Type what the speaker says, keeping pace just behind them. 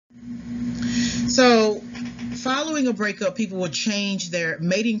So, following a breakup, people will change their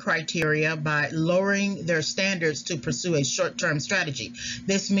mating criteria by lowering their standards to pursue a short term strategy.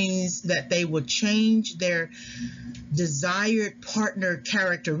 This means that they will change their desired partner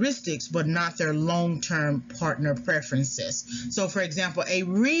characteristics, but not their long term partner preferences. So, for example, a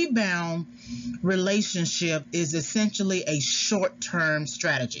rebound relationship is essentially a short term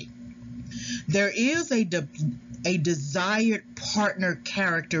strategy. There is a desired partner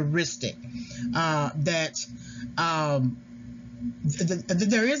characteristic that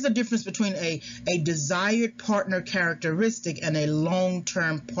there is a difference between a desired partner characteristic and a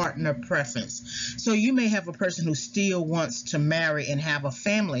long-term partner preference. So you may have a person who still wants to marry and have a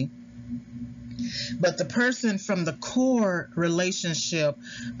family, but the person from the core relationship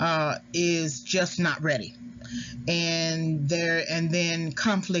is just not ready, and then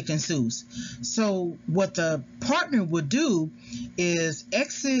conflict ensues. So what the partner would do is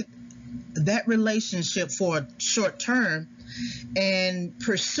exit that relationship for a short term and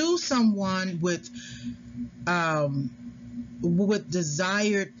pursue someone with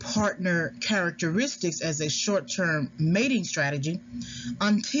desired partner characteristics as a short-term mating strategy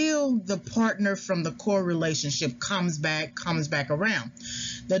until the partner from the core relationship comes back around.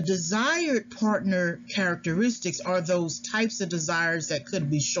 The desired partner characteristics are those types of desires that could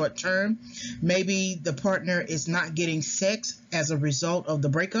be short-term. Maybe the partner is not getting sex as a result of the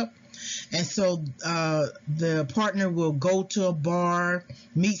breakup, and so the partner will go to a bar,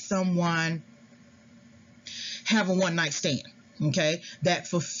 meet someone, have a one-night stand. Okay, that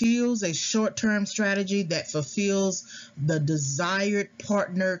fulfills a short-term strategy, that fulfills the desired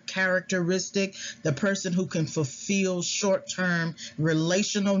partner characteristic, the person who can fulfill short-term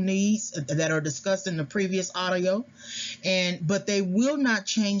relational needs that are discussed in the previous audio, but they will not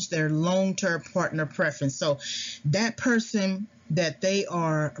change their long-term partner preference. So that person that they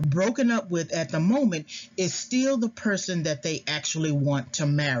are broken up with at the moment is still the person that they actually want to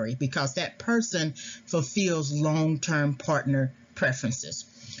marry, because that person fulfills long-term partner preferences.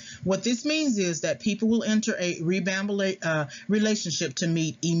 What this means is that people will enter a rebound relationship to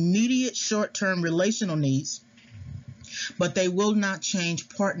meet immediate short-term relational needs, but they will not change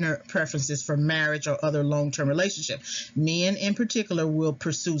partner preferences for marriage or other long-term relationship. Men in particular will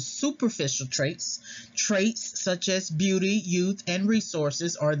pursue superficial traits such as beauty, youth, and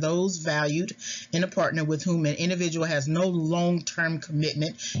resources are those valued in a partner with whom an individual has no long-term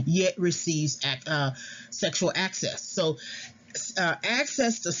commitment yet receives sexual access. So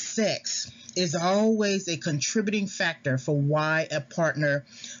access to sex is always a contributing factor for why a partner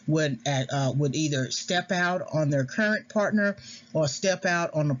would either step out on their current partner or step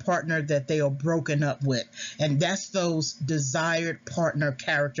out on a partner that they are broken up with. And that's those desired partner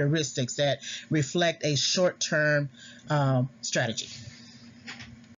characteristics that reflect a short-term strategy.